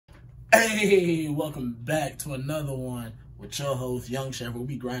Hey, welcome back to another one with your host, Young Chef. We'll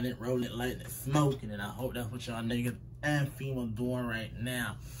be grinding, rolling, lighting, and smoking, and I hope that's what y'all niggas and female doing right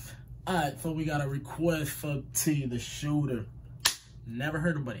now. Alright, so we got a request for T, the shooter. Never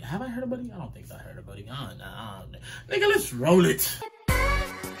heard of Buddy. Have I heard of Buddy? I don't think I heard of Buddy. Nigga, let's roll it.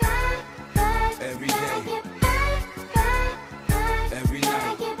 Every day, every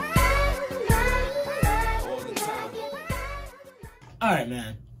night, all the time. Alright,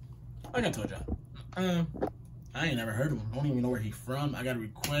 man. Like I told y'all, I ain't never heard of him. Don't even know where he from. I got a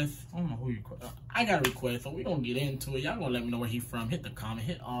request. I don't know who you. I got a request, so we gonna get into it. Y'all gonna let me know where he from. Hit the comment.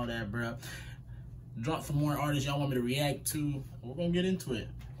 Hit all that, bro. Drop some more artists y'all want me to react to. We're gonna get into it.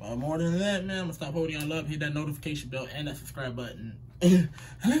 Well, more than that, man, I'm gonna stop holding y'all up. Hit that notification bell and that subscribe button.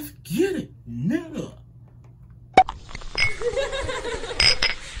 Let's get it, nigga.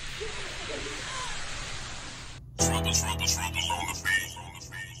 Trouble on the beat.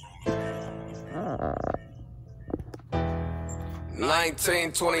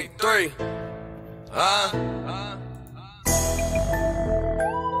 1923,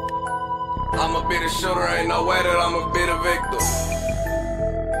 I'ma be the shooter, ain't no way that I'ma be the victim.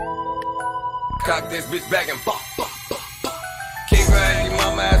 Cock this bitch back and pop, pop, pop, pop. Keep her at your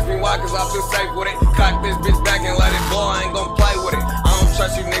mama, ask me why, cause I feel safe with it. Cock this bitch back and let it blow, I ain't gon' play with it. I don't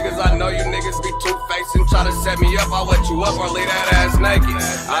trust you niggas, I know you niggas be two-faced and try to set me up, I'll wet you up or leave that ass naked.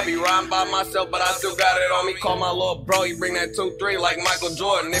 I be riding by myself, but I still got it on me. Call my little bro, he bring that 2-3 like Michael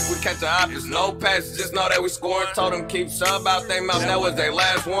Jordan. If we catch a optus, no passes, just know that we scoring. Told them keep sub out they mouth, that was their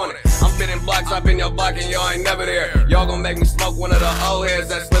last warning. I'm fitting blocks, I've been your block and y'all ain't never there. Y'all gon' make me smoke one of the old heads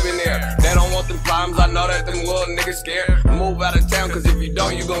that's living there. They don't want them problems, I know that them little niggas scared. Move out of town, cause if you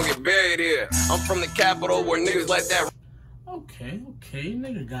don't, you gon' get buried here. I'm from the capital where niggas let that. Okay,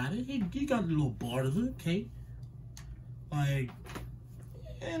 nigga got it. He got a little bar of it, okay. Like,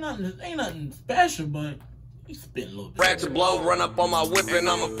 ain't nothing special, but he spit a little bit. Ratchet blow, run up on my whip and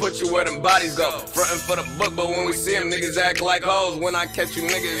I'ma put you where them bodies go. Frontin' for the book, but when we see them, niggas act like hoes. When I catch you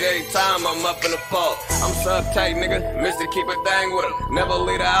niggas, every time I'm up in the pole. I'm SubTae, nigga, Mr. Keep a thing with him. Never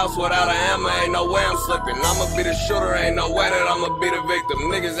leave the house without a hammer, ain't no way I'm slipping. I'ma be the shooter, ain't no way that I'ma be the victim.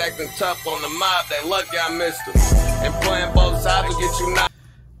 Niggas acting tough on the mob, they lucky I missed them. And playing both sides will get you knocked.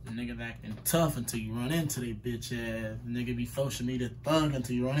 Niggas acting tough until you run into they bitch ass. Nigga be social media thug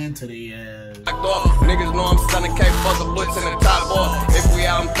until you run into they ass. Niggas know I'm stunning, can't fuck a blitz in the top off. If we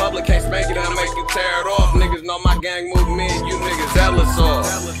out in public, can't spank it, I'll make you tear it off. Niggas know my gang move me and you niggas hella soft.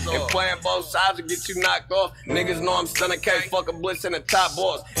 And playing both sides will get you knocked off. Niggas know I'm stunning, can't fuck a blitz in the top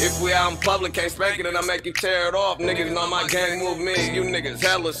boss. If we out in public, can't spank it, I'll make you tear it off. Niggas know my gang move me and you niggas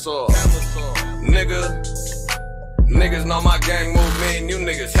hella soft. Niggas know my gang move me and you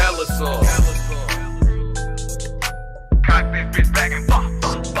niggas hella soft. Cock this bitch back and pop,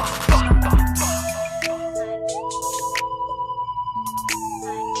 pop, pop, pop, pop,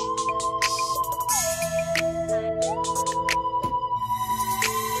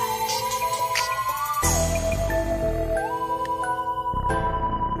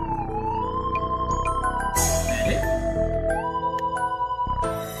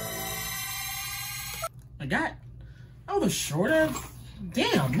 I got. That was short as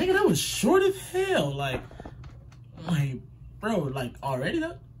damn, nigga. That was short as hell. Like, bro, like already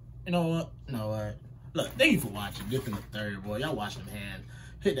though. You know what? Look, thank you for watching. This in the third, boy. Y'all watch them hand.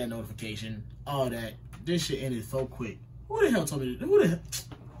 Hit that notification. All that. This shit ended so quick. Who the hell told me? Who the hell?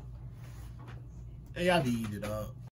 Hey, y'all be eating it up.